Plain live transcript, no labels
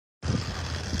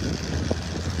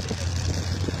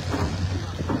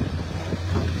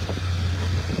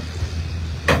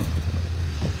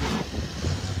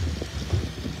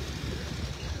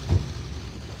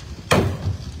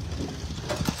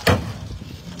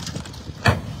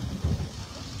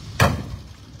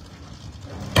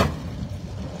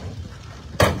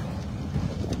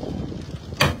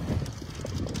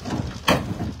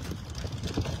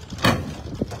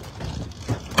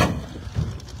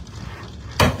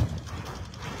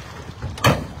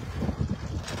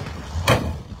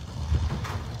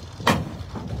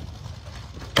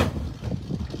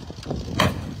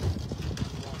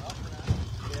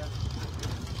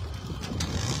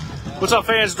What's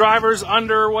up, fans? Drivers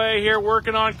underway here,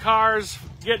 working on cars,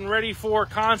 getting ready for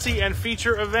Consi and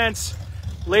feature events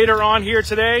later on here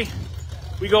today.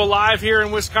 We go live here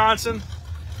in Wisconsin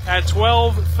at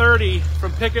 12:30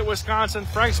 from Pickett, Wisconsin.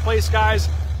 Frank's Place guys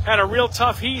had a real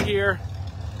tough heat here,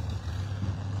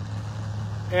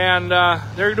 and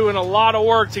they're doing a lot of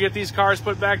work to get these cars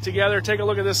put back together. Take a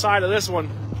look at this side of this one.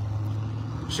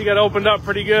 She got opened up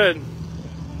pretty good.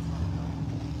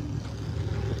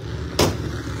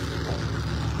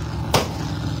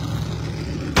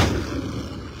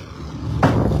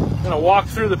 I'm gonna walk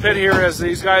through the pit here as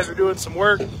these guys are doing some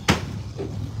work.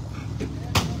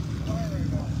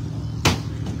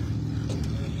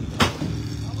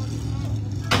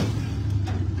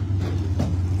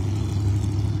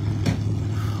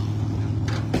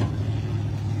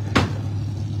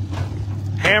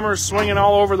 Hammers swinging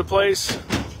all over the place.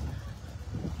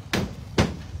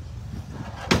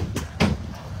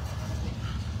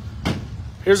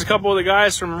 Here's a couple of the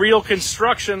guys from Real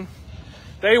Construction.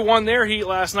 They won their heat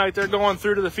last night. They're going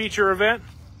through to the feature event.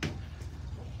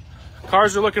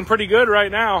 Cars are looking pretty good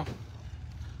right now.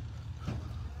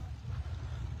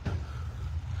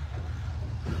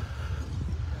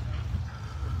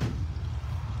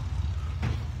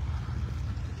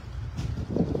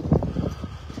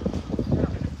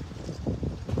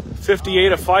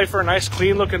 '58 a Pfeiffer, nice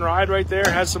clean looking ride right there.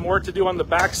 Has some work to do on the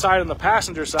back side and the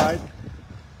passenger side.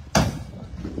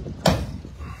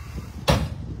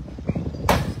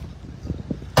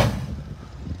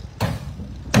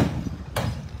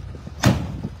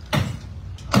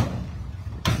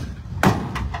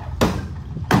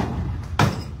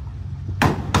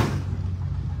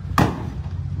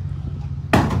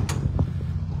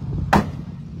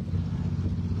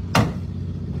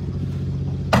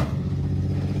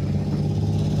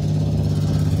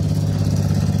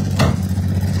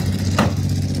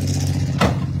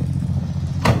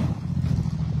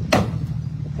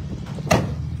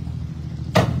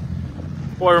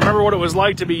 Boy, remember what it was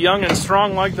like to be young and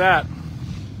strong like that.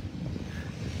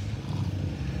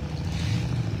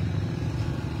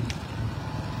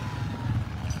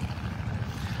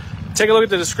 Take a look at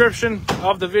the description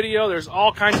of the video. There's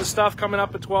all kinds of stuff coming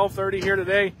up at 12:30 here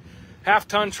today.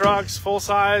 Half-ton trucks,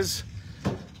 full-size,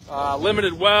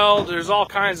 limited weld. There's all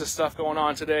kinds of stuff going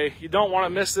on today. You don't want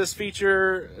to miss this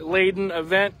feature-laden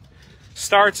event.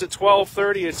 Starts at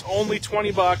 12:30. It's only 20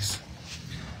 bucks.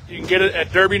 You can get it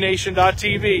at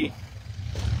derbynation.tv.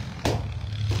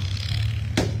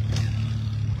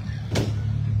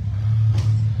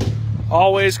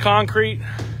 Always Concrete.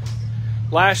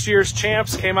 Last year's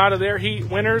champs came out of their heat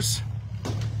winners.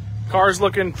 Car's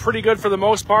looking pretty good for the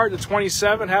most part. The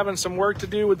 27 having some work to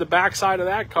do with the backside of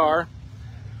that car.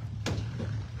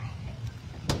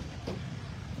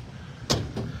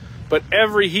 But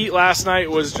every heat last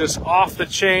night was just off the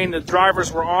chain. The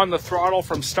drivers were on the throttle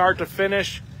from start to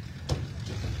finish.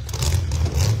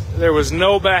 There was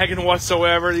no bagging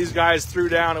whatsoever. These guys threw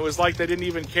down. It was like they didn't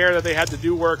even care that they had to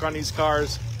do work on these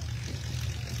cars.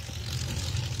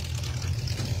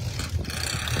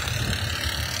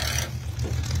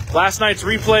 Last night's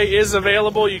replay is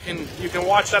available. You can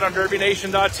watch that on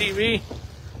derbynation.tv.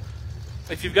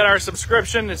 If you've got our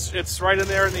subscription, it's right in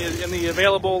there in the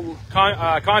available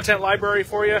content library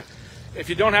for you. If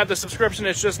you don't have the subscription,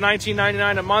 it's just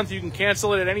 $19.99 a month. You can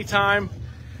cancel it at any time,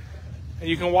 and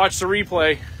you can watch the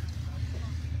replay.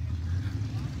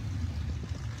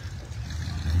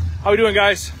 How we doing,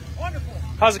 guys? Wonderful.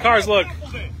 How's the cars look?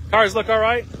 Cars look all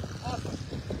right? Awesome.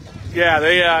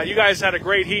 Yeah, you guys had a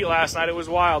great heat last night. It was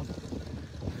wild.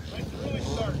 Nice to really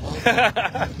start.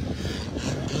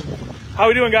 How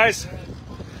we doing, guys?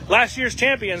 Last year's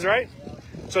champions, right?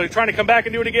 So you're trying to come back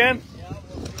and do it again? Yeah,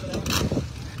 we'll see what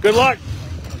happens. Good luck.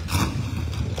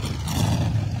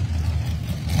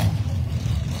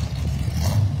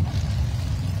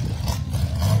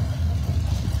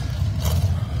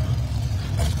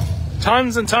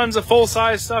 Tons and tons of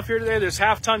full-size stuff here today. There's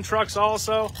half-ton trucks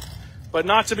also, but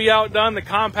not to be outdone, the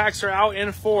compacts are out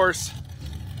in force.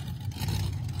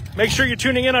 Make sure you're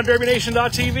tuning in on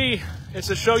derbynation.tv. It's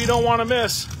a show you don't want to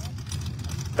miss.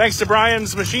 Thanks to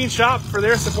Brian's Machine Shop for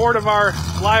their support of our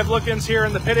live look-ins here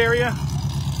in the pit area.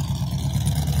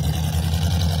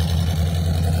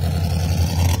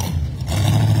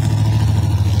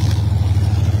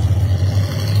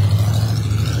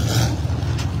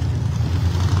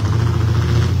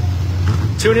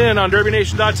 Tune in on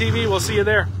derbynation.tv. We'll see you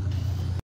there.